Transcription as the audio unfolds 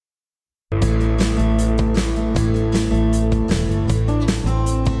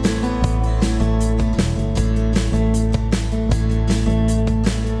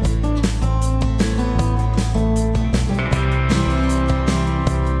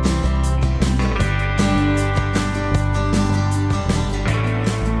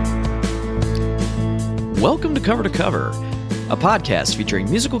Welcome to Cover, a podcast featuring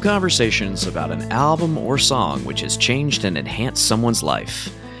musical conversations about an album or song which has changed and enhanced someone's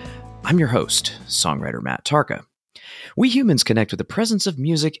life. I'm your host, songwriter Matt Tarka. We humans connect with the presence of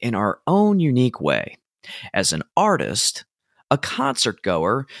music in our own unique way. As an artist, a concert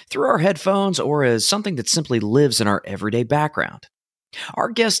goer, through our headphones, or as something that simply lives in our everyday background. Our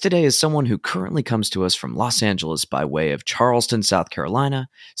guest today is someone who currently comes to us from Los Angeles by way of Charleston, South Carolina,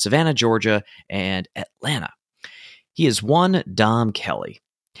 Savannah, Georgia, and Atlanta. He is one Dom Kelly.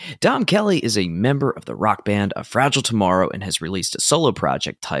 Dom Kelly is a member of the rock band A Fragile Tomorrow and has released a solo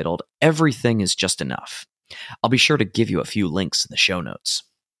project titled Everything Is Just Enough. I'll be sure to give you a few links in the show notes.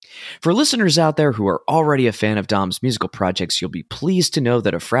 For listeners out there who are already a fan of Dom's musical projects, you'll be pleased to know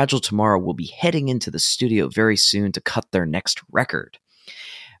that A Fragile Tomorrow will be heading into the studio very soon to cut their next record.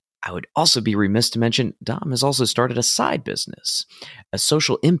 I would also be remiss to mention Dom has also started a side business, a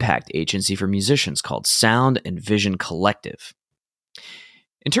social impact agency for musicians called Sound and Vision Collective.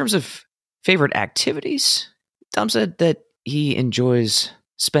 In terms of favorite activities, Dom said that he enjoys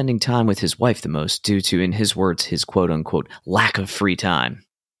spending time with his wife the most due to, in his words, his quote-unquote lack of free time.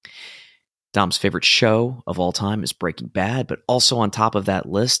 Dom's favorite show of all time is Breaking Bad, but also on top of that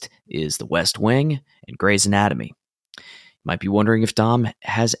list is The West Wing and Grey's Anatomy. You might be wondering if Dom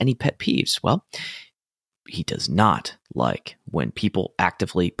has any pet peeves. Well, he does not like when people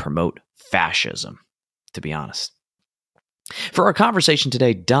actively promote fascism, to be honest. For our conversation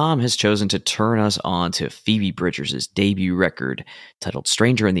today, Dom has chosen to turn us on to Phoebe Bridgers' debut record titled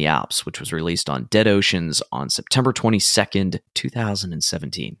Stranger in the Alps, which was released on Dead Oceans on September 22nd,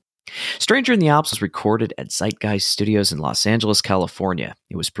 2017. Stranger in the Alps was recorded at Zeitgeist Studios in Los Angeles, California.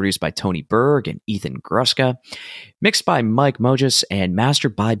 It was produced by Tony Berg and Ethan Gruska, mixed by Mike Moges, and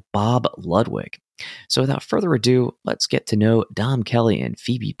mastered by Bob Ludwig. So without further ado, let's get to know Dom Kelly and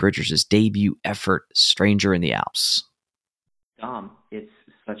Phoebe Bridgers' debut effort, Stranger in the Alps. Dom, it's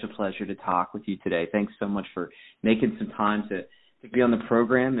such a pleasure to talk with you today. Thanks so much for making some time to be on the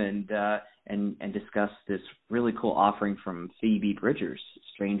program and discuss this really cool offering from Phoebe Bridgers,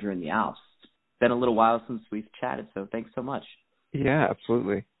 Stranger in the Alps. It's been a little while since we've chatted, so thanks so much. Yeah,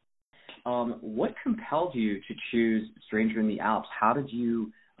 absolutely. What compelled you to choose Stranger in the Alps? How did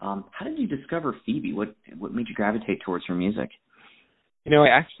you discover Phoebe? What made you gravitate towards her music? You know, I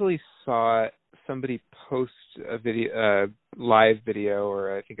actually saw somebody post a video, live video,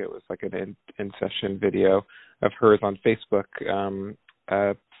 or I think it was like an in-session video of hers on Facebook.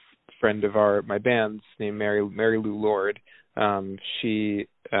 A friend of my band's named Mary Lou Lord. She's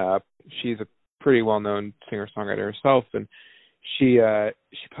a pretty well-known singer-songwriter herself, and she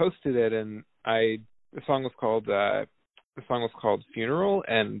posted it, and the song was called Funeral,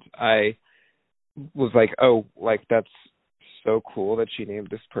 and I was like, oh, like that's so cool that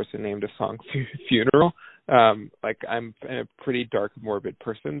this person named a song Funeral. Like I'm a pretty dark, morbid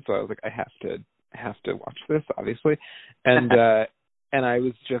person, so I was like, I have to watch this, obviously, and and I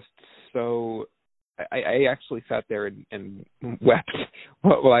was just so. I actually sat there and wept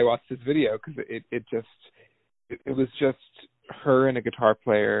while I watched this video because it was just her and a guitar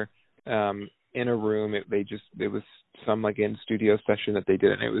player in a room. It was some like in studio session that they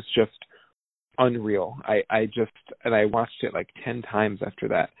did, and it was just unreal. I watched it like 10 times after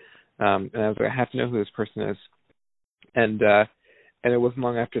that, and I was like, I have to know who this person is, and it wasn't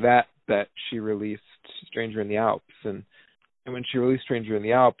long after that she released Stranger in the Alps, and when she released Stranger in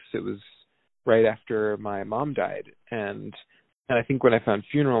the Alps, it was right after my mom died, and I think when I found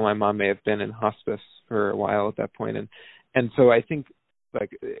Funeral, my mom may have been in hospice for a while at that point, and so I think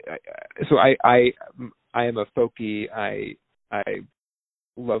like I am a folkie. I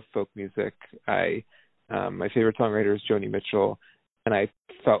love folk music. My favorite songwriter is Joni Mitchell, and I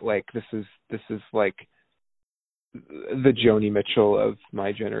felt like this is like the Joni Mitchell of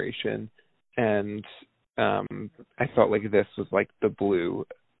my generation, and I felt like this was like the Blue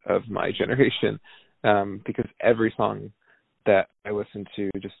of my generation, because every song that I listened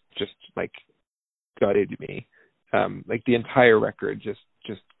to just like gutted me. Like the entire record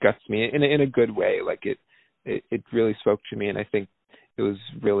just guts me in a good way. Like it really spoke to me, and I think it was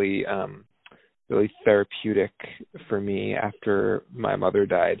really really therapeutic for me after my mother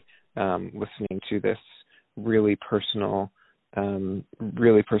died, listening to this really personal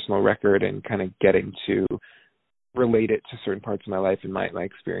record and kind of getting to relate it to certain parts of my life and my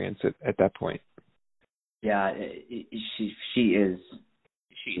experience at that point. Yeah, she is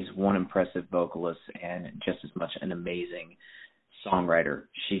one impressive vocalist and just as much an amazing songwriter.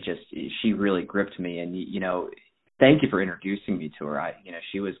 She really gripped me, and thank you for introducing me to her.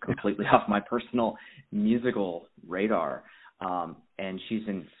 She was completely off my personal musical radar, and she's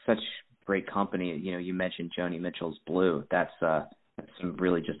in such great company. You mentioned Joni Mitchell's Blue. That's some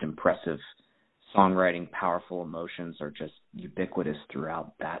really just impressive songwriting. Powerful emotions are just ubiquitous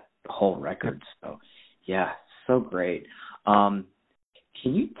throughout that whole record. So, yeah, so great.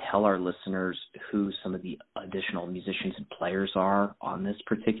 Can you tell our listeners who some of the additional musicians and players are on this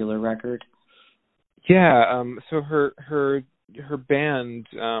particular record? Yeah, so her band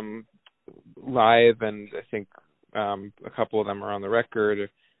live, and I think a couple of them are on the record.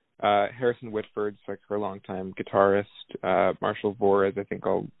 Harrison Whitford's like her longtime guitarist, Marshall Vore is I think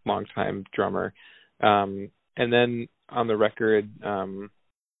a longtime drummer, and then on the record,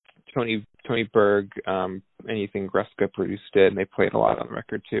 Tony Berg, Anything Gruska produced it, and they played a lot on the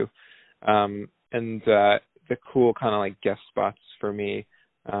record too. And the cool kind of like guest spots for me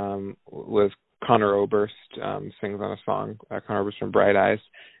was Conor Oberst sings on a song. Conor Oberst from Bright Eyes,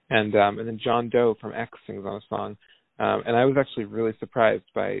 and then John Doe from X sings on a song. And I was actually really surprised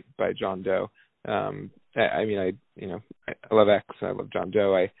by John Doe. I love X. I love John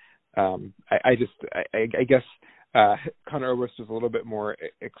Doe. I guess Conor Oberst was a little bit more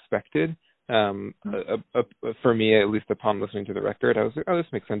expected for me, at least upon listening to the record. I was like, oh, this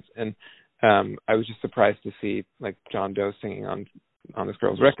makes sense. And I was just surprised to see like John Doe singing on this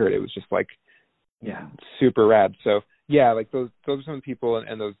girl's record. It was just like, yeah, super rad. So yeah, like those are some of the people,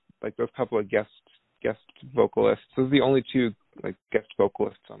 and those couple of guest vocalists. Those are the only two like guest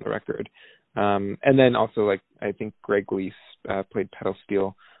vocalists on the record. And then also like I think Greg Leese played pedal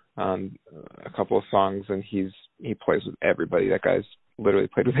steel on a couple of songs, and he plays with everybody. That guy's literally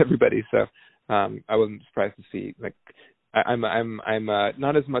played with everybody. So I wasn't surprised to see like I'm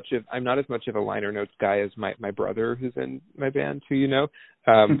not as much of a liner notes guy as my brother who's in my band, who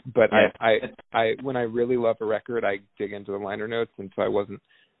but I when I really love a record, I dig into the liner notes, and so I wasn't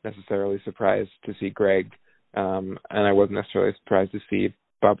necessarily surprised to see Greg, and I wasn't necessarily surprised to see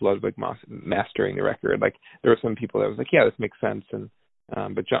Bob Ludwig mastering the record. Like there were some people that was like, yeah, this makes sense, and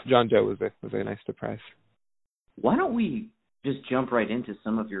but John Doe was a nice surprise. Why don't we just jump right into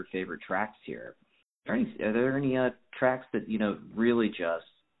some of your favorite tracks here? Are there any tracks that really just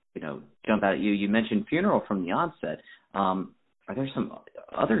jump out at you? You mentioned Funeral from the onset. Are there some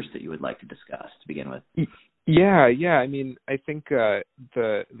others that you would like to discuss to begin with? Yeah. I mean, I think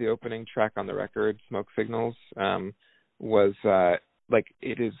the opening track on the record, Smoke Signals, was like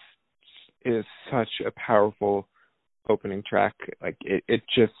it is such a powerful opening track. Like it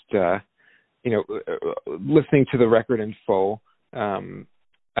just listening to the record in full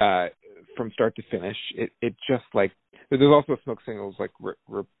from start to finish, it just like there's also a Smoke Signals like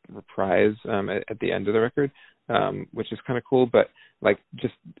reprise at the end of the record, which is kind of cool. But like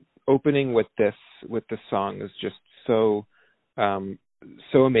just opening with the song is just so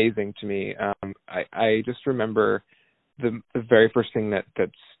amazing to me. I just remember the very first thing that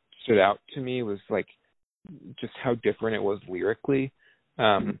stood out to me was like just how different it was lyrically.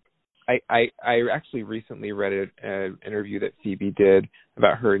 I actually recently read an interview that Phoebe did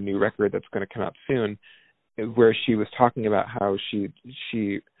about her new record that's going to come out soon, where she was talking about how she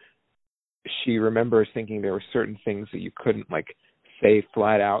remembers thinking there were certain things that you couldn't like say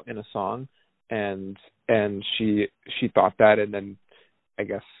flat out in a song, and she thought that, and then I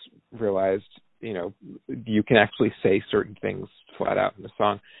guess realized you can actually say certain things flat out in a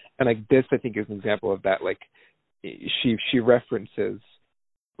song. And like this, I think, is an example of that. Like she references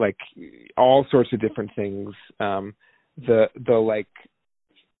like all sorts of different things. The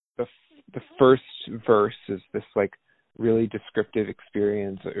first verse is this like really descriptive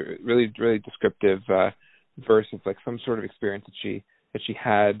experience, really descriptive verse of like some sort of experience that she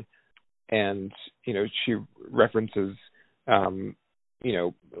had, and she references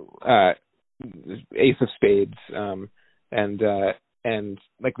Ace of Spades, and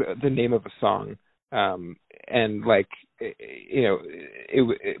like the name of a song, and like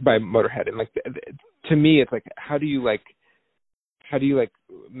it by Motorhead, and like to me it's like how do you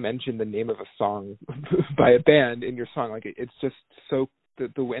mention the name of a song by a band in your song? Like it's just so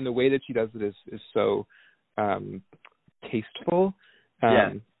the way that she does it is so tasteful.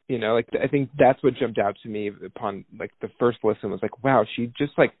 Like I think that's what jumped out to me upon like the first listen was like, wow, she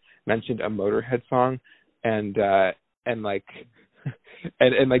just like mentioned a Motorhead song and like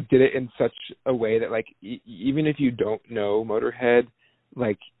and like did it in such a way that like even if you don't know Motorhead,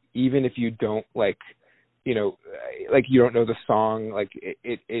 like even if you don't like like you don't know the song, like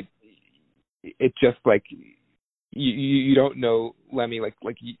it just like you don't know Lemmy, like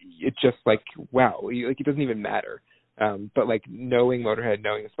it just like wow, like it doesn't even matter. But like knowing Motorhead,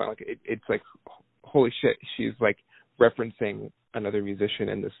 knowing the song, like it's like holy shit, she's like referencing another musician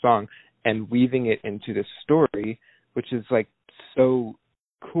in this song and weaving it into this story, which is like so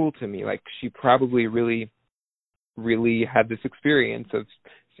cool to me. Like, she probably really, really had this experience of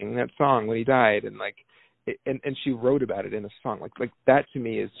singing that song when he died, and like, and she wrote about it in a song. Like that to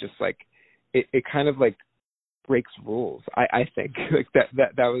me is just like, it kind of like breaks rules. I think like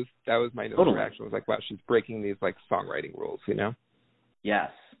that was my initial reaction. Was like, wow, she's breaking these like songwriting rules, you know?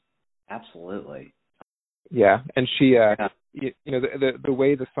 Yes, absolutely. Yeah, and she, you know, the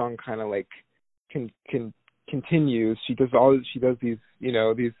way the song kind of like can continues. She does these, you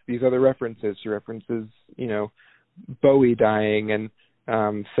know, these other references. She references, you know, Bowie dying, and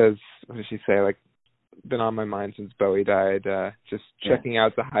says, what does she say? Like, been on my mind since Bowie died. Just checking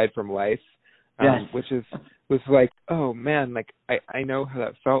out to hide from life. Which was like, oh man, like I know how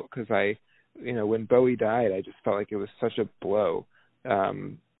that felt, because you know, when Bowie died, I just felt like it was such a blow,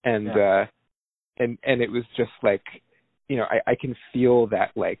 and it was just like, you know, I can feel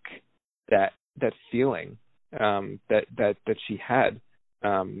that, like that feeling that she had,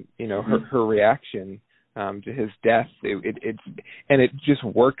 you know, her reaction to his death. It just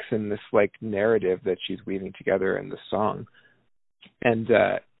works in this like narrative that she's weaving together in the song, and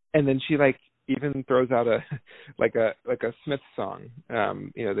then she like even throws out a Smith song,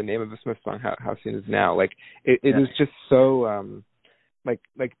 you know, the name of a Smith song, How Soon Is Now. Like it is just so like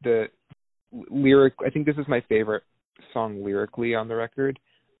the lyric. I think this is my favorite song lyrically on the record,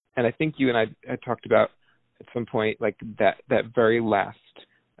 and I think you and I had talked about at some point like that very last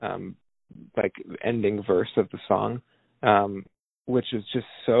like ending verse of the song, which is just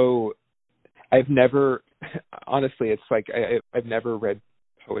so. I've never, honestly, it's like I've never read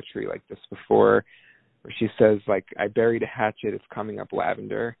poetry like this before, where she says like, I buried a hatchet, it's coming up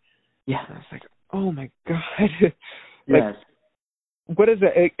lavender. Yeah. And I was like, oh my God. Like, yes. What is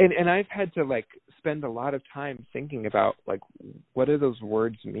it? And I've had to like spend a lot of time thinking about like, what do those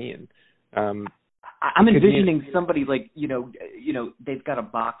words mean? I'm envisioning somebody like, you know, they've got a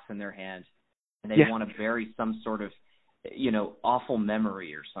box in their hand and they want to bury some sort of, you know, awful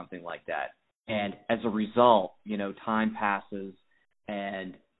memory or something like that. And as a result, you know, time passes,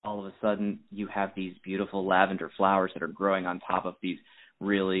 and all of a sudden you have these beautiful lavender flowers that are growing on top of these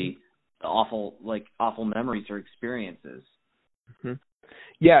really awful memories or experiences. Mm-hmm.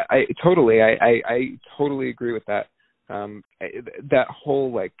 Yeah, I totally agree with that. That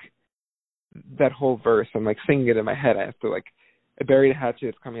whole verse, I'm like singing it in my head. I have to like, I buried a hatchet,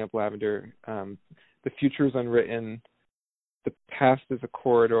 it's coming up lavender. The future is unwritten. The past is a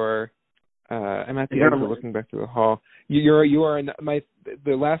corridor. I'm at the edge of looking back through the hall. You are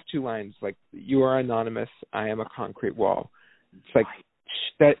the last two lines, like, you are anonymous, I am a concrete wall. It's like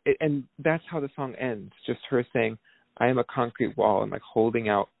that, and that's how the song ends. Just her saying, I am a concrete wall, and like holding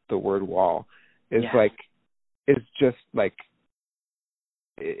out the word wall is like, it's just like,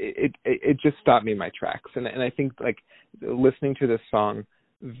 it just stopped me in my tracks. And I think like listening to this song,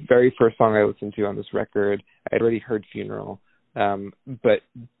 very first song I listened to on this record, I had already heard Funeral. But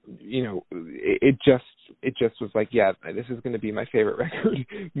you know, it just was like, yeah, this is going to be my favorite record,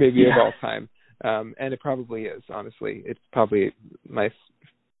 maybe of all time. And it probably is, honestly. It's probably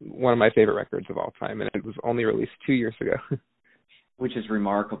one of my favorite records of all time, and it was only released 2 years ago. Which is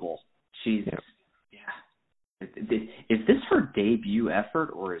remarkable. She's, Is this her debut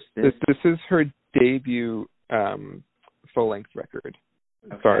effort, or is this? This is her debut full-length record,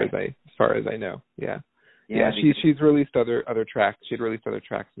 as far as I know. Yeah. Yeah, she's released other tracks. She had released other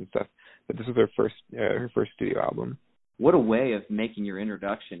tracks and stuff, but this was her first studio album. What a way of making your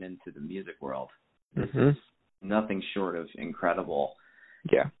introduction into the music world. This is nothing short of incredible.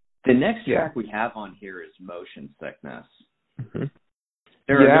 Yeah. The next track we have on here is Motion Sickness. Mm-hmm.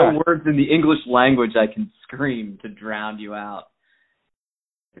 There are no words in the English language I can scream to drown you out.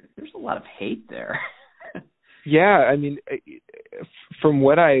 There's a lot of hate there. Yeah, I mean, from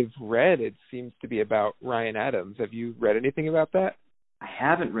what I've read, it seems to be about Ryan Adams. Have you read anything about that? I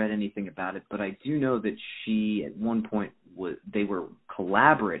haven't read anything about it, but I do know that she, at one point, they were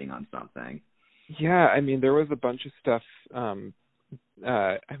collaborating on something. Yeah, I mean, there was a bunch of stuff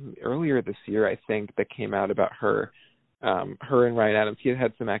earlier this year, I think, that came out about her and Ryan Adams. He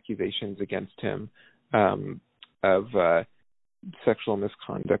had some accusations against him of sexual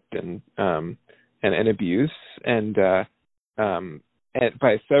misconduct and abuse, and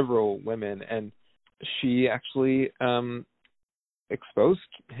by several women, and she actually exposed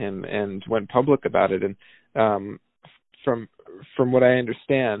him and went public about it. And from what I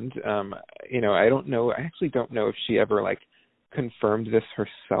understand, I don't know. I actually don't know if she ever like confirmed this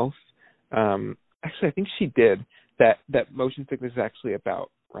herself. Actually, I think she did. That Motion Sickness is actually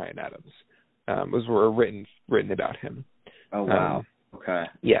about Ryan Adams. Were written about him. Oh wow. Okay.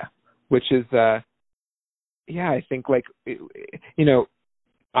 Yeah, which is I think like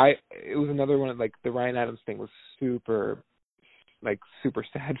it was another one, like the Ryan Adams thing was super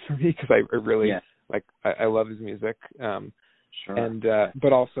sad for me, because I really like, I love his music. Sure. And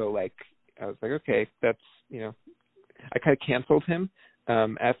but also, like, I was like, okay, that's, I kind of canceled him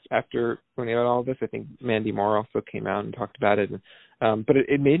after when he had all this. I think Mandy Moore also came out and talked about it, and, but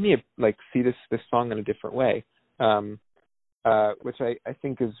it made me like see this song in a different way, which I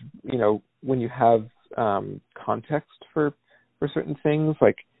think is, when you have context for certain things,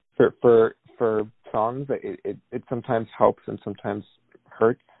 like for songs, it sometimes helps and sometimes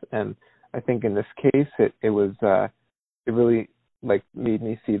hurts. And I think in this case it was it really like made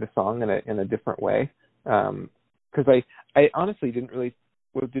me see the song in a different way, because I honestly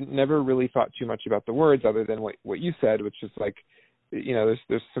never really thought too much about the words, other than what you said, which is like, there's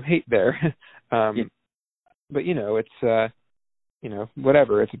some hate there. But it's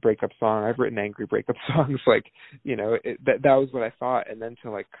whatever, it's a breakup song. I've written angry breakup songs, like, that was what I thought. And then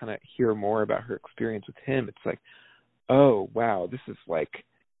to like kind of hear more about her experience with him, it's like, oh wow, this is like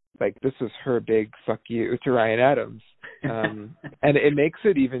this is her big fuck you to Ryan Adams. And it makes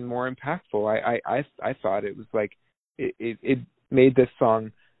it even more impactful. I thought it was like, it made this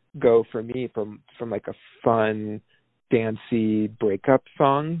song go for me from like a fun, dancey breakup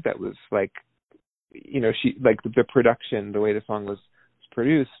song that was like, she like the production, the way the song was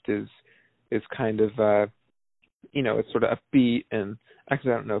produced is kind of it's sort of upbeat, and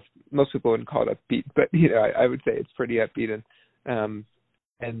actually I don't know if most people wouldn't call it upbeat, but I would say it's pretty upbeat,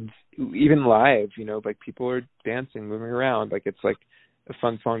 and even live, like people are dancing, moving around, like it's like a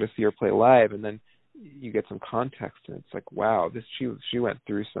fun song to see her play live. And then you get some context, and it's like, wow, she went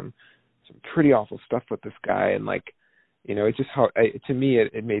through some pretty awful stuff with this guy, and like, it's just to me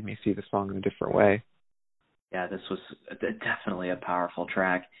it made me see the song in a different way. Yeah, this was definitely a powerful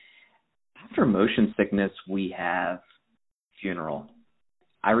track. After Motion Sickness, we have Funeral.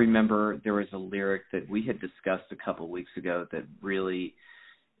 I remember there was a lyric that we had discussed a couple of weeks ago that really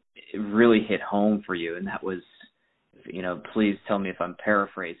hit home for you, and that was, please tell me if I'm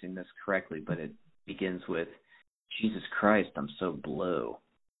paraphrasing this correctly, but it begins with, Jesus Christ, I'm so blue.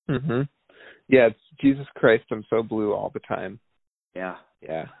 Mm-hmm. Yeah, it's Jesus Christ, I'm so blue all the time. Yeah.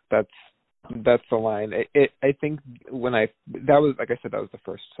 Yeah, that's the line. I think that was, like I said, that was the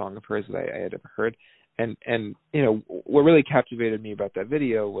first song of hers that I had ever heard. And what really captivated me about that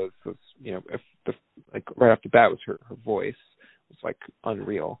video was like right off the bat was her voice was like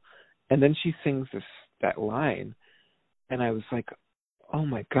unreal. And then she sings that line, and I was like, oh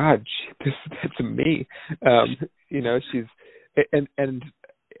my God, that's me. She's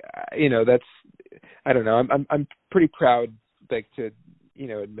that's, I don't know. I'm pretty proud, like, to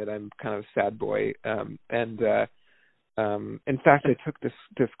admit I'm kind of a sad boy. In fact, I took this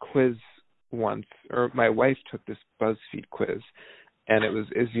quiz once, or my wife took this BuzzFeed quiz, and it was,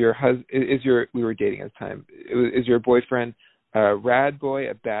 we were dating at the time. Is your boyfriend a rad boy,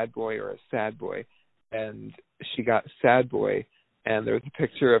 a bad boy, or a sad boy? And she got sad boy, and there was a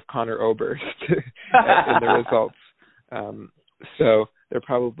picture of Conor Oberst in the results. So there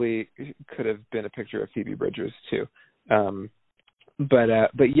probably could have been a picture of Phoebe Bridgers too. But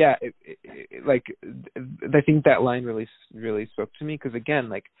yeah, like, I think that line really, really spoke to me, because again,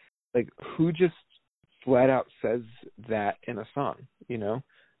 like who just flat out says that in a song,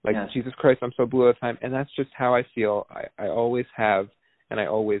 like, yes. Jesus Christ, I'm so blue all the time. And that's just how I feel. I always have, and I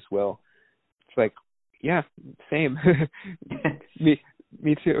always will. It's like, yeah, same. me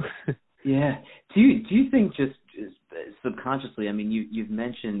too. Yeah. Do you think, just subconsciously, I mean, you've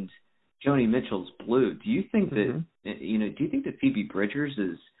mentioned Joni Mitchell's blue. Do you think that, do you think that Phoebe Bridgers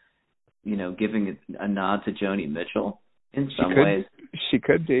is, giving a nod to Joni Mitchell in some ways? She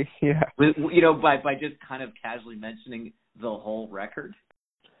could be, yeah. By just kind of casually mentioning the whole record?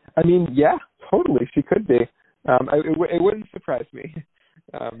 I mean, yeah, totally, she could be. It wouldn't surprise me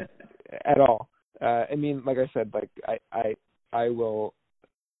at all. I mean, like I said, like I will,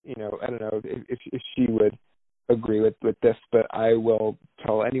 I don't know if she would agree with this, but I will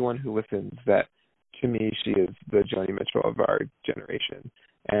tell anyone who listens that, to me, she is the Joni Mitchell of our generation,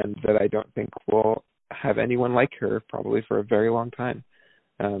 and that I don't think we'll have anyone like her probably for a very long time.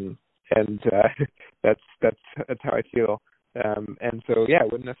 That's how I feel. And so, yeah,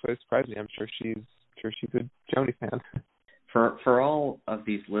 it wouldn't necessarily surprise me. I'm sure she's a Joni fan. For all of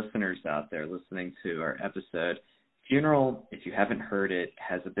these listeners out there listening to our episode, Funeral, if you haven't heard it,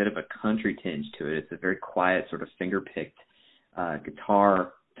 has a bit of a country tinge to it. It's a very quiet, sort of finger-picked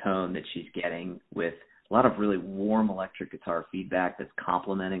guitar tone that she's getting, with a lot of really warm electric guitar feedback that's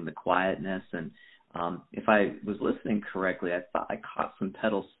complementing the quietness. And if I was listening correctly, I thought I caught some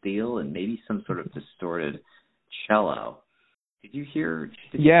pedal steel and maybe some sort of distorted cello. Did you hear?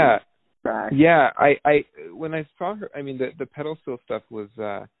 Yeah. Track? Yeah, I when I saw her, I mean the pedal steel stuff was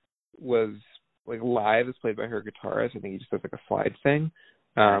like live, is played by her guitarist. I think he just does like a slide thing.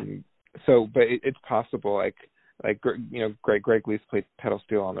 So, but it's possible, like you know, Greg Lee's played pedal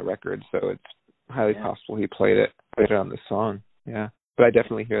steel on the record, so it's highly possible he played it on this song. Yeah, but I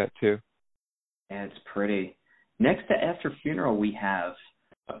definitely hear that too. Yeah, it's pretty. Next to After Funeral, we have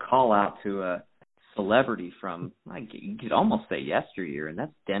a call out to a celebrity from, like, you could almost say yesteryear, and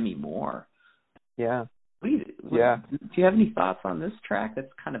that's Demi Moore. Yeah. Do you have any thoughts on this track? That's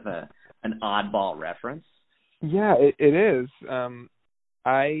kind of an oddball reference. Yeah, it is.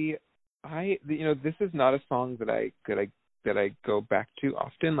 I you know, this is not a song that I go back to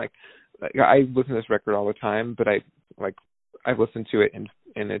often. Like I listen to this record all the time, but I've listened to it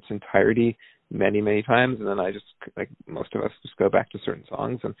in its entirety many times, and then I just, like most of us, just go back to certain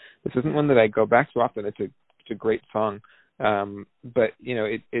songs, and this isn't one that I go back to often. It's a great song, but you know,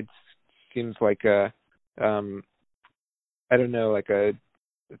 it seems like I don't know, like a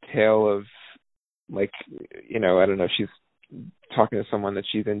tale of, like, you know, I don't know, she's talking to someone that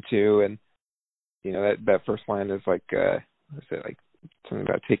she's into, and you know, that first line is like what is it, like something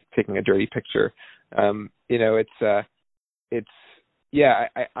about taking a dirty picture. You know, it's yeah,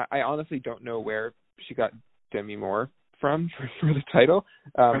 I honestly don't know where she got Demi Moore from for the title.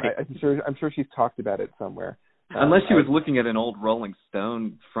 Right. I'm sure she's talked about it somewhere. Unless she was looking at an old Rolling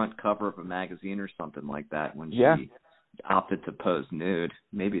Stone front cover of a magazine or something like that when she opted to pose nude.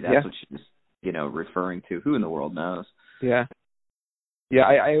 Maybe that's what she was, you know, referring to. Who in the world knows? Yeah. Yeah,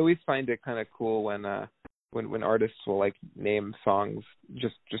 I always find it kind of cool when artists will, like, name songs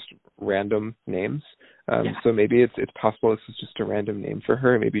just random names. So maybe it's possible this is just a random name for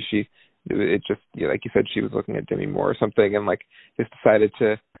her. Maybe it just, you know, like you said, she was looking at Demi Moore or something and, like, just decided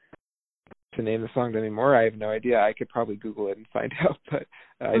to name the song Demi Moore. I have no idea. I could probably Google it and find out, but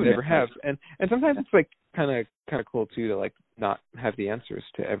I never have. And sometimes it's, like, kind of cool too to, like, not have the answers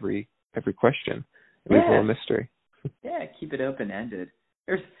to every question. It was a little mystery. Yeah, keep it open ended.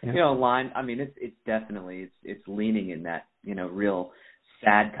 There's, you know, a line. I mean, it's definitely it's leaning in that, you know, real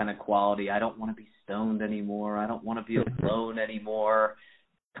sad kind of quality. I don't want to be stoned anymore. I don't want to be alone anymore.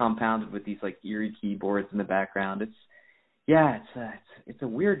 Compounded with these, like, eerie keyboards in the background. It's a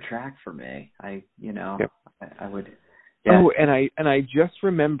weird track for me. I would. Yeah. Oh, and I just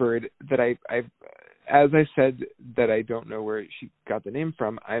remembered that I as I said that I don't know where she got the name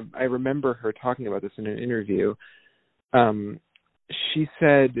from. I remember her talking about this in an interview. She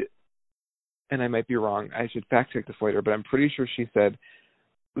said, and I might be wrong, I should fact check this later, but I'm pretty sure she said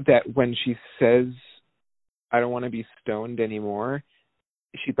that when she says, I don't want to be stoned anymore,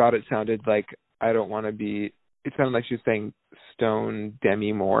 she thought it sounded like it sounded like she was saying stone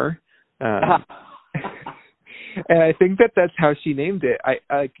Demi Moore. And I think that's how she named it.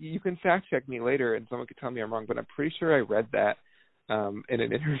 I you can fact check me later and someone could tell me I'm wrong, but I'm pretty sure I read that in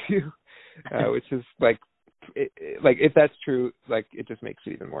an interview, which is like if that's true, like, it just makes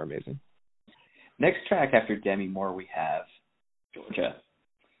it even more amazing. Next track after Demi Moore, we have Georgia.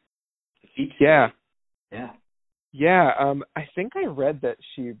 Yeah. I think I read that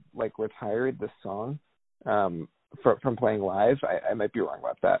she, like, retired the song from playing live. I might be wrong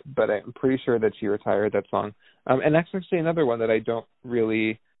about that, but I'm pretty sure that she retired that song. And that's actually another one that I don't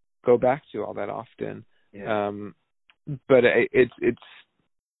really go back to all that often. Yeah. But it's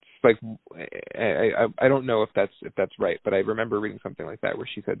like, I don't know if that's right, but I remember reading something like that where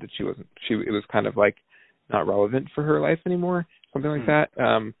she said that it was kind of like not relevant for her life anymore, something like that.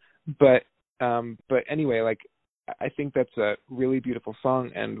 But anyway, like, I think that's a really beautiful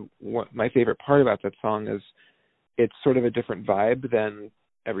song, and what my favorite part about that song is it's sort of a different vibe than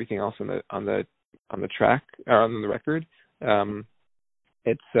everything else on the track or on the record.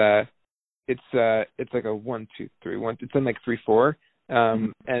 It's like a 1 2 3 1. It's in like 3/4.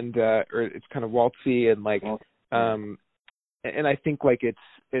 And or it's kind of waltzy and like and I think, like,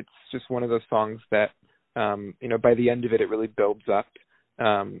 it's just one of those songs that you know, by the end of it really builds up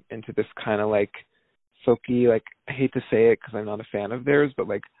into this kind of, like, folky, like, I hate to say it because I'm not a fan of theirs, but,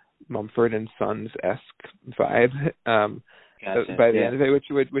 like, Mumford and Sons-esque vibe by the end of it,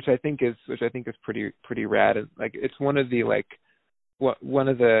 which I think is pretty rad. And, like, it's one of the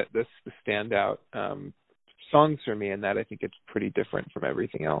standout songs for me, and that I think it's pretty different from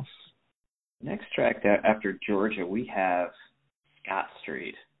everything else. Next track after Georgia, we have Scott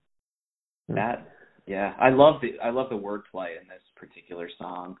Street. I love the wordplay in this particular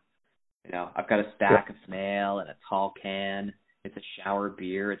song. You know, I've got a stack of mail and a tall can. It's a shower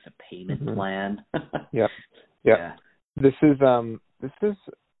beer. It's a payment plan. Yeah. This is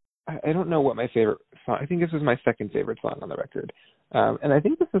I don't know what my favorite song. I think this is my second favorite song on the record, and I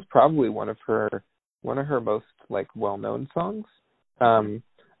think this is probably one of her most like well-known songs.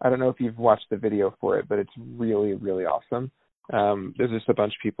 I don't know if you've watched the video for it, but it's really, really awesome. There's just a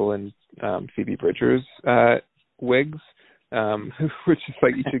bunch of people in Phoebe Bridgers wigs, which is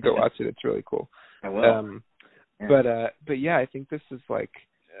like, you should go watch it. It's really cool. I will. But yeah, I think this is like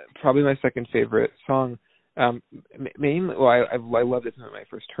probably my second favorite song. Mainly, well, I loved it when I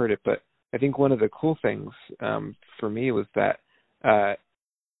first heard it, but I think one of the cool things for me was that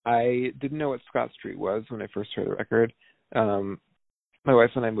I didn't know what Scott Street was when I first heard the record. My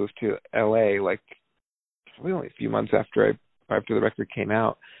wife and I moved to LA like probably only a few months after the record came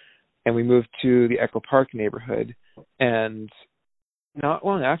out, and we moved to the Echo Park neighborhood. And not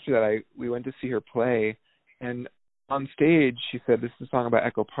long after that, we went to see her play, and on stage she said, "This is a song about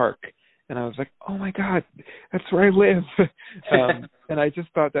Echo Park," and I was like, "Oh my God, that's where I live!" And I just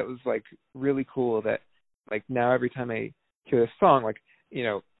thought that was like really cool. That like now every time I hear this song, like, you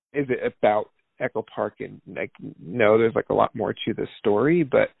know, is it about Echo Park? And like, no, there's like a lot more to the story.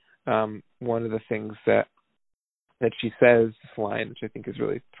 But one of the things that she says, this line, which I think is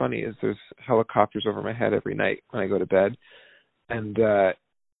really funny, is there's helicopters over my head every night when I go to bed. And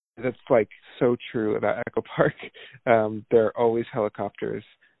that's like so true about Echo Park. There are always helicopters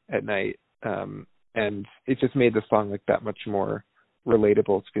at night. And it just made the song like that much more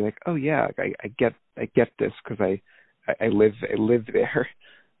relatable to be like, oh yeah, I get this because I live there.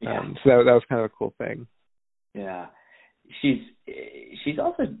 Yeah. So that was kind of a cool thing. Yeah. She's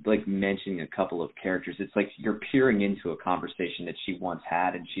also like mentioning a couple of characters. It's like you're peering into a conversation that she once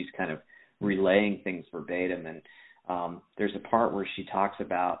had, and she's kind of relaying things verbatim. And there's a part where she talks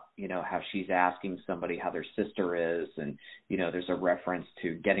about, you know, how she's asking somebody how their sister is, and, you know, there's a reference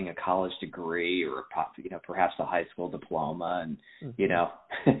to getting a college degree or, you know, perhaps a high school diploma. And, you know,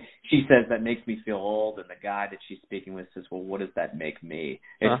 she says that makes me feel old. And the guy that she's speaking with says, well, what does that make me?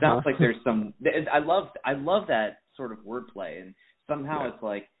 It sounds like there's some, I love that sort of wordplay. And somehow it's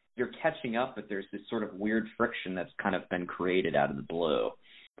like you're catching up, but there's this sort of weird friction that's kind of been created out of the blue.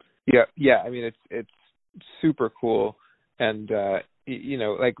 Yeah. Yeah. I mean, it's super cool and you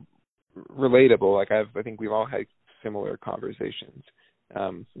know, like relatable. Like I think we've all had similar conversations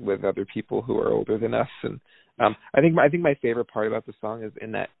with other people who are older than us, and I think my favorite part about the song is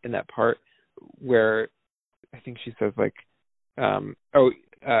in that part where I think she says like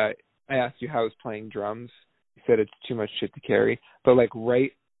I asked you how I was playing drums. You said it's too much shit to carry, but like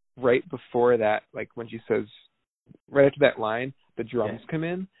right before that, like when she says right after that line, the drums come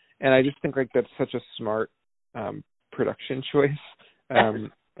in. And I just think like that's such a smart production choice.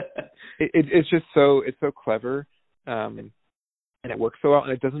 It's just so clever, and it works so well,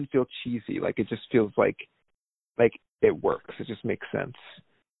 and it doesn't feel cheesy. Like it just feels like it works. It just makes sense.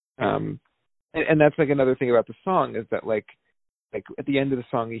 And that's like another thing about the song is that like at the end of the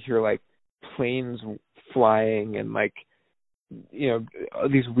song you hear like planes flying and like, you know,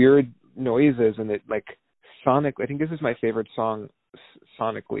 these weird noises, and it like sonic. I think this is my favorite song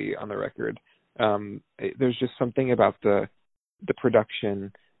sonically on the record. There's just something about the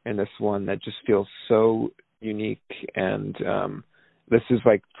production in this one that just feels so unique, and this is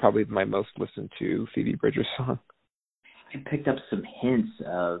like probably my most listened to Phoebe Bridgers song. I picked up some hints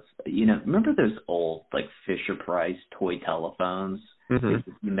of, you know, remember those old like Fisher-Price toy telephones that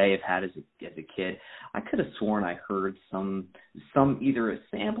you may have had as a kid? I could have sworn I heard some either a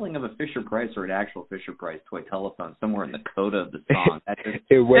sampling of a Fisher-Price or an actual Fisher-Price toy telephone somewhere in the coda of the song.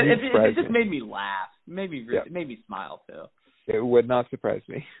 It just made me laugh. It made me smile too. It would not surprise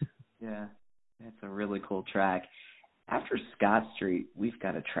me. Yeah, it's a really cool track. After Scott Street, we've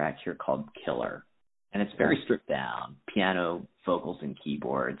got a track here called Killer. And it's very stripped down, piano, vocals, and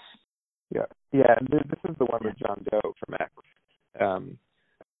keyboards. Yeah. This is the one with John Doe from X.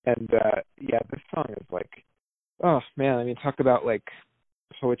 This song is like, oh man, I mean, talk about like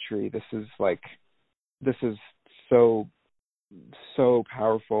poetry. This is so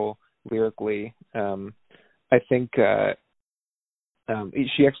powerful lyrically. I think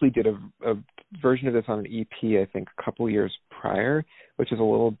she actually did a version of this on an EP, I think, a couple years prior, which is a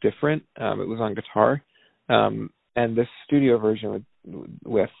little different. It was on guitar. And this studio version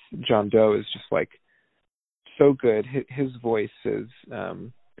with John Doe is just like so good. His voice is,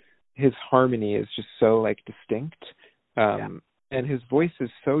 his harmony is just so like distinct. And his voice is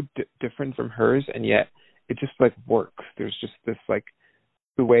so different from hers, and yet it just like works. There's just this like,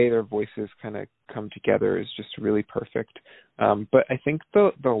 the way their voices kind of come together is just really perfect. But I think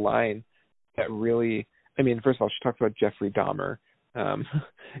the line that really, I mean, first of all, she talked about Jeffrey Dahmer.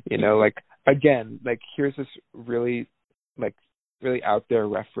 You know, like, again, like, here's this really, like, really out there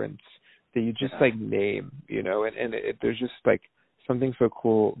reference that you just like name, you know, and there's just like something so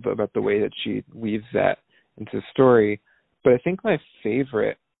cool about the way that she weaves that into the story. But I think my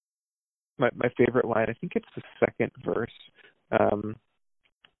favorite line, I think it's the second verse,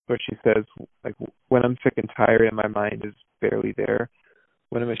 where she says, like, when I'm sick and tired and my mind is barely there,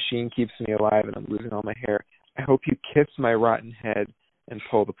 when a machine keeps me alive and I'm losing all my hair, I hope you kiss my rotten head and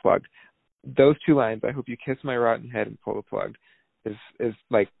pull the plug. Those two lines, I hope you kiss my rotten head and pull the plug, is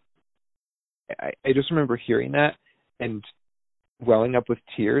like, I just remember hearing that and welling up with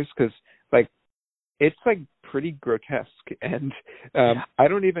tears, because like it's like pretty grotesque, and I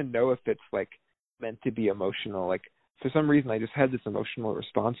don't even know if it's like meant to be emotional. Like for some reason I just had this emotional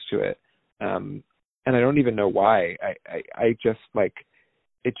response to it, and I don't even know why. I just like,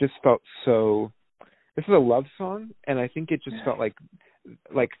 it just felt so, this is a love song, and I think it just felt like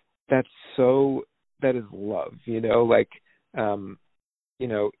that is love, you know, like you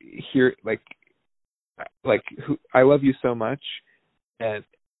know, here, like who, I love you so much, and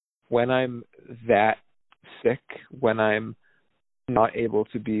when I'm that sick, when I'm not able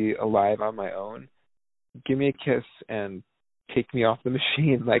to be alive on my own, give me a kiss and take me off the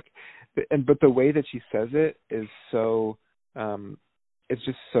machine. Like, but the way that she says it is so, it's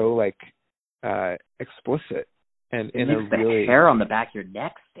just so like explicit, and it in a really, the hair on the back of your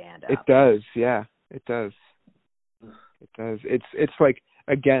neck stand up. It does, yeah, it does. It does. It's like,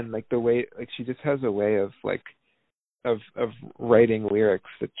 again, like the way, like she just has a way of like of writing lyrics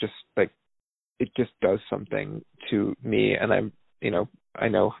that just like, it just does something to me. And I'm, you know, I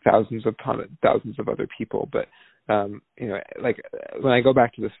know thousands of other people, but you know, like when I go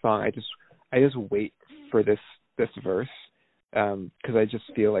back to this song, I just wait for this verse, because I just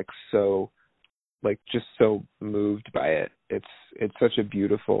feel like so, like just so moved by it. It's such a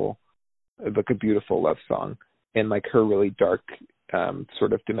beautiful love song in like her really dark,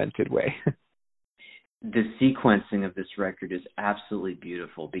 sort of demented way. The sequencing of this record is absolutely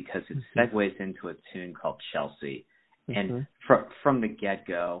beautiful because it segues into a tune called Chelsea. And from the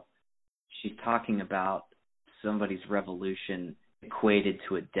get-go, she's talking about somebody's revolution equated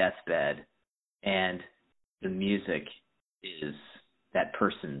to a deathbed, and the music is that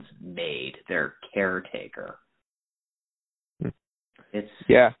person's maid, their caretaker. It's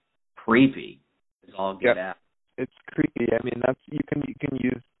creepy. It's all get out. It's creepy. I mean, that's, you can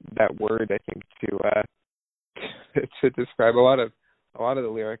use that word, I think, to describe a lot of the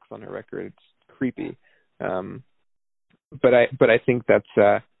lyrics on her record. It's creepy. But I think that's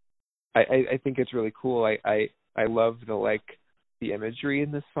I think it's really cool. I love the imagery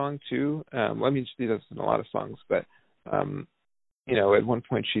in this song too. I mean, she does in a lot of songs, but you know, at one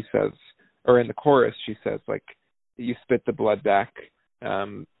point she says, or in the chorus she says, like, you spit the blood back,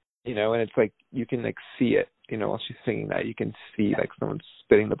 you know, and it's like you can like see it, you know, while she's singing that, you can see like someone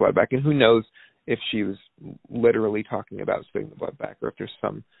spitting the blood back, and who knows if she was literally talking about spitting the blood back or if there's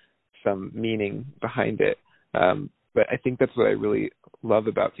some meaning behind it. But I think that's what I really love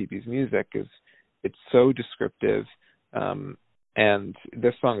about Phoebe's music, is it's so descriptive, and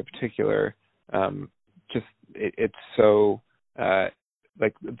this song in particular, just it's so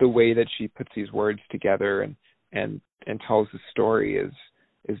like the way that she puts these words together and tells the story is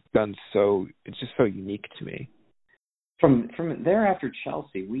done so, it's just so unique to me. From there, after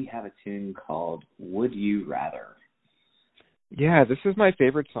Chelsea, we have a tune called Would You Rather. Yeah, this is my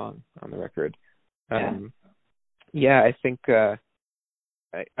favorite song on the record. Yeah, I think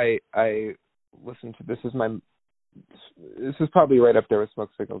I listened to this. This is probably right up there with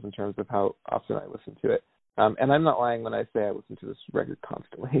Smoke Signals in terms of how often I listen to it. And I'm not lying when I say I listen to this record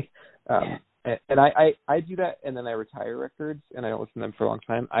constantly. And I do that, and then I retire records, and I don't listen to them for a long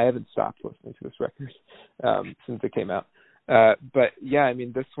time. I haven't stopped listening to this record since it came out. But yeah, I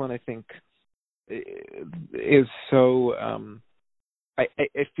mean, this one I think is so. I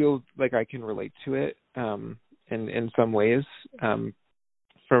feel like I can relate to it in some ways.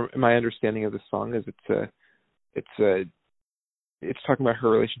 From my understanding of the song, is it's talking about her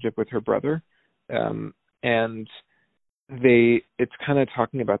relationship with her brother, and it's kind of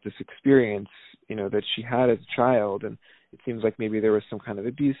talking about this experience, you know, that she had as a child, and it seems like maybe there was some kind of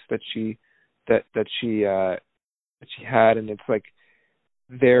abuse that she had, and it's like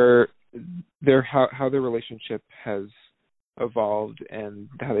how their relationship has evolved and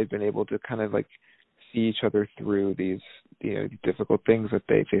how they've been able to kind of like see each other through these, you know, difficult things that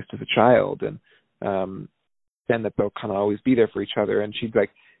they faced as a child, and that they'll kind of always be there for each other. And she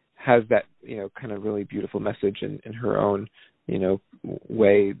like has that, you know, kind of really beautiful message in her own, you know,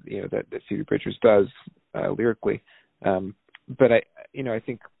 way, you know, that Phoebe Bridgers does lyrically. But I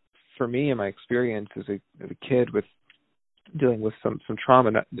think for me, in my experience as a kid with dealing with some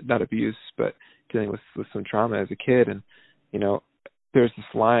trauma, not abuse, but dealing with some trauma as a kid. And, you know, there's this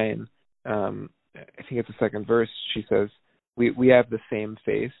line, I think it's the second verse, she says, we have the same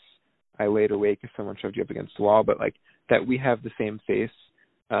face. I laid awake if someone shoved you up against the wall, but like that we have the same face.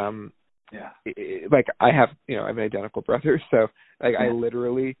 Like I have an identical brother, so like I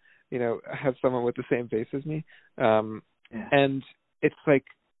literally, you know, have someone with the same face as me. And it's like,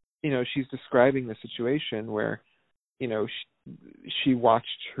 you know, she's describing the situation where, you know, she watched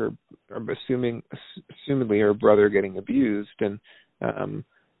her, assumedly her brother getting abused, and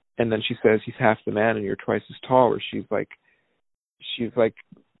then she says he's half the man and you're twice as tall. Or she's like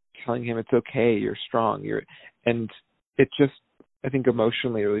telling him it's okay, you're strong, and it just, I think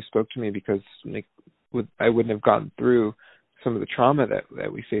emotionally it really spoke to me, because like I wouldn't have gotten through some of the trauma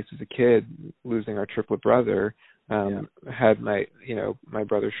that we faced as a kid, losing our triplet brother, had my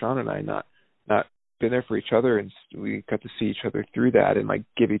brother Sean and I not been there for each other, and we got to see each other through that and like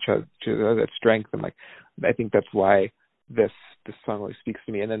give each other that strength. And like I think that's why this song really speaks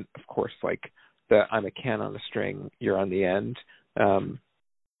to me. And then of course like the I'm a can on the string, you're on the end,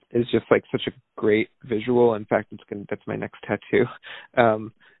 is just like such a great visual. In fact, that's my next tattoo,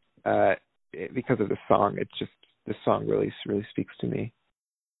 because of the song. It's just, this song really speaks to me.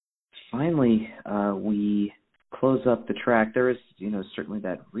 Finally, we close up the track. There is, you know, certainly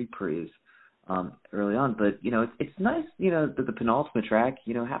that reprise early on, but you know, it's nice, you know, that the penultimate track,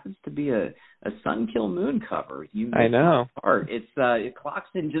 you know, happens to be a Sun Kil Moon cover. I know. It clocks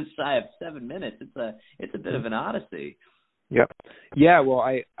in just shy of 7 minutes. It's a bit of an odyssey. Yep. Yeah. Well,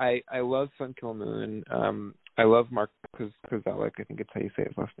 I love Sun Kil Moon. I love Mark Kozelek, I think it's how you say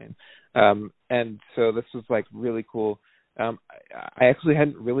his last name. And so this was like really cool. I actually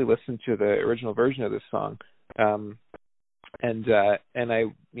hadn't really listened to the original version of this song. And I,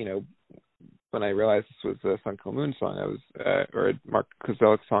 you know, when I realized this was a Sun Kil Moon song, I was, or a Mark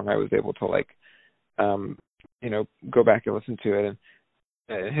Kozelek song, I was able to like, you know, go back and listen to it.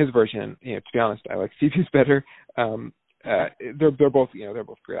 And his version, you know, to be honest, I like Phoebe's better. They're both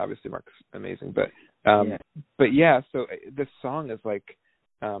great. Obviously, Mark's amazing, but yeah. So this song is like,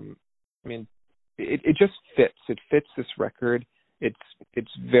 I mean, it just fits. It fits this record.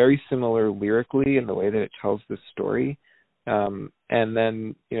 It's very similar lyrically in the way that it tells this story, and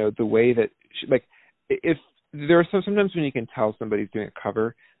then, you know, the way that if there are sometimes when you can tell somebody's doing a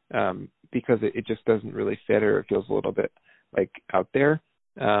cover, because it just doesn't really fit, or it feels a little bit like out there.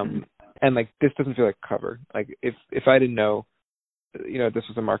 And like this doesn't feel like a cover. Like if I didn't know, you know, this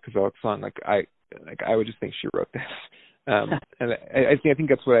was a Mark Kozelek song, I would just think she wrote this. And I think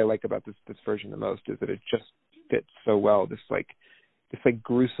that's what I like about this version the most, is that it just fits so well. This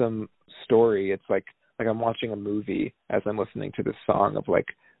gruesome story. It's like I'm watching a movie as I'm listening to this song of like,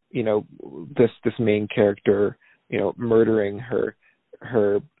 you know, this main character, you know, murdering her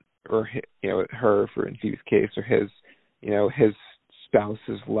or, you know, her for in Phoebe's case, or his, you know, his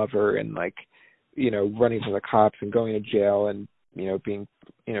spouse's lover, and like, you know, running from the cops and going to jail, and, you know, being,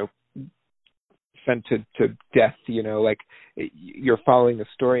 you know, sent to death. You know, like you're following the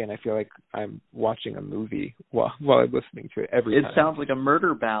story, and I feel like I'm watching a movie while I'm listening to it every time. It sounds like a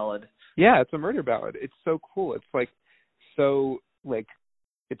murder ballad. Yeah, it's a murder ballad. It's so cool. It's like so like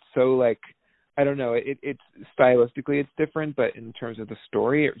I don't know. It's stylistically it's different, but in terms of the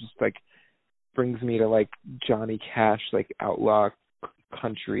story, it just like brings me to like Johnny Cash, like outlaw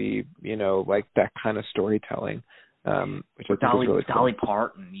country, you know, like that kind of storytelling, which I think is really cool. Dolly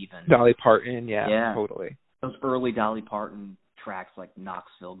Parton, even. Dolly Parton, yeah, totally. Those early Dolly Parton tracks like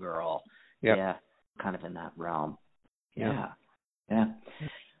Knoxville Girl, yeah, kind of in that realm. Yeah.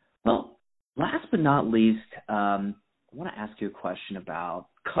 Well, last but not least, I want to ask you a question about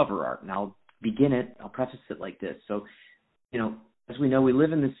cover art, and I'll preface it like this. So, you know, as we know, we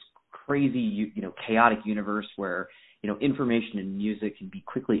live in this crazy, you know, chaotic universe where, you know, information and music can be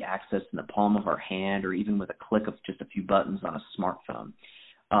quickly accessed in the palm of our hand, or even with a click of just a few buttons on a smartphone.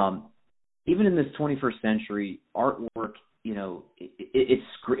 Even in this 21st century, artwork, you know,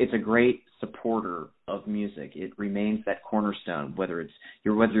 it's a great supporter of music. It remains that cornerstone. Whether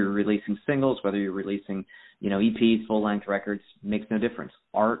you're releasing singles, whether you're releasing, you know, EPs, full length records, makes no difference.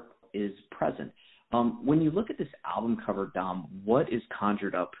 Art is present. When you look at this album cover, Dom, what is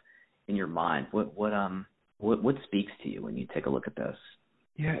conjured up in your mind? What speaks to you when you take a look at this?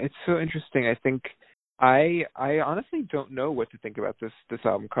 Yeah, it's so interesting. I think I honestly don't know what to think about this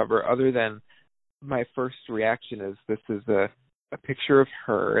album cover, other than my first reaction is this is a picture of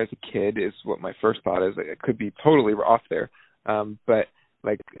her as a kid, is what my first thought is. It could be totally off there, but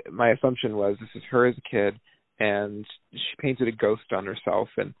like my assumption was this is her as a kid, and she painted a ghost on herself,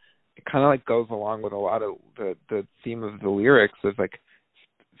 and it kind of like goes along with a lot of the theme of the lyrics of like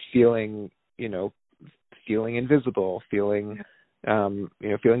feeling, you know, feeling invisible, feeling,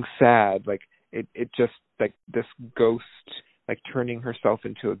 feeling sad. Like it just like this ghost, like turning herself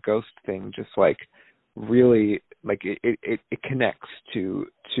into a ghost thing, just like really like it connects to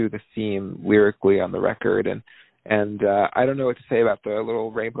the theme lyrically on the record. And I don't know what to say about the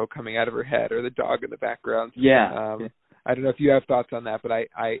little rainbow coming out of her head or the dog in the background. Yeah. I don't know if you have thoughts on that, but I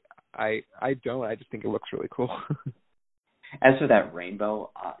don't. I just think it looks really cool. As for that rainbow,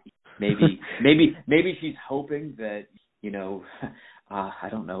 maybe she's hoping that, you know, I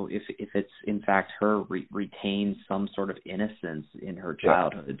don't know if it's in fact her retains some sort of innocence in her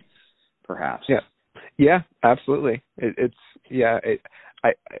childhood, perhaps. Yeah, absolutely.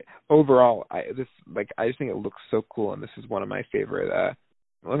 Overall, I just think it looks so cool, and this is one of my favorite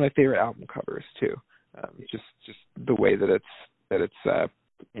album covers too. Just the way that it's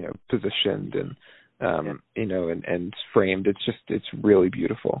positioned and framed. It's really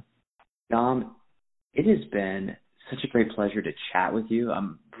beautiful. Dom, it has been such a great pleasure to chat with you.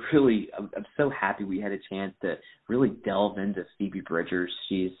 I'm so happy we had a chance to really delve into Phoebe Bridgers.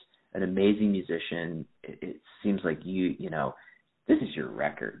 She's an amazing musician. It seems like you know, this is your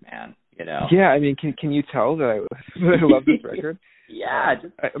record, man. You know. Yeah, I mean, can you tell that I love this record? Yeah.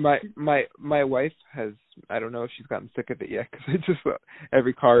 My wife has, I don't know if she's gotten sick of it yet, because I just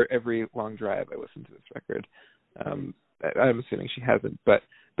every long drive I listen to this record. I'm assuming she hasn't, but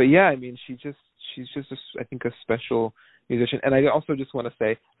yeah, I mean, she's just I think a special musician. And I also just want to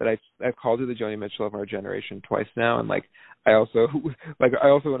say that I've called her the Joni Mitchell of our generation twice now, and I also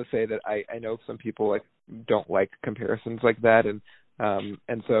want to say that I know some people like don't like comparisons like that, and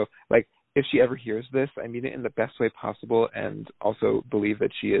so like if she ever hears this, I mean it in the best way possible, and also believe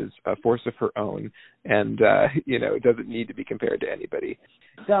that she is a force of her own, and it doesn't need to be compared to anybody.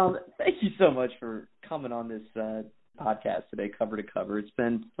 Dom, thank you so much for coming on this podcast today, Cover to Cover. It's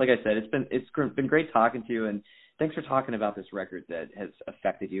been, like I said, it's been great talking to you, and thanks for talking about this record that has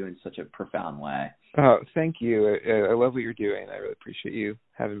affected you in such a profound way. Oh, thank you. I love what you're doing. I really appreciate you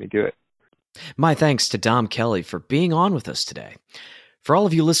having me do it. My thanks to Dom Kelly for being on with us today. For all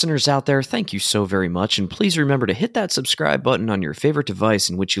of you listeners out there, thank you so very much, and please remember to hit that subscribe button on your favorite device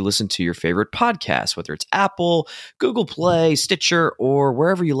in which you listen to your favorite podcast, whether it's Apple, Google Play, Stitcher, or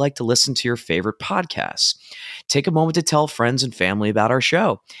wherever you like to listen to your favorite podcasts. Take a moment to tell friends and family about our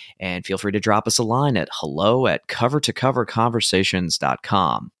show, and feel free to drop us a line at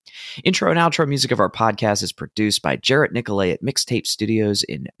hello@covertocoverconversations.com. Intro and outro music of our podcast is produced by Jarrett Nicolay at Mixtape Studios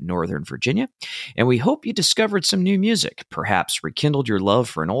in Northern Virginia, and we hope you discovered some new music, perhaps rekindled your love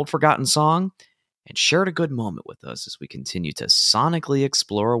for an old forgotten song, and shared a good moment with us as we continue to sonically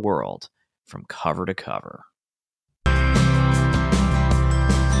explore a world from cover to cover.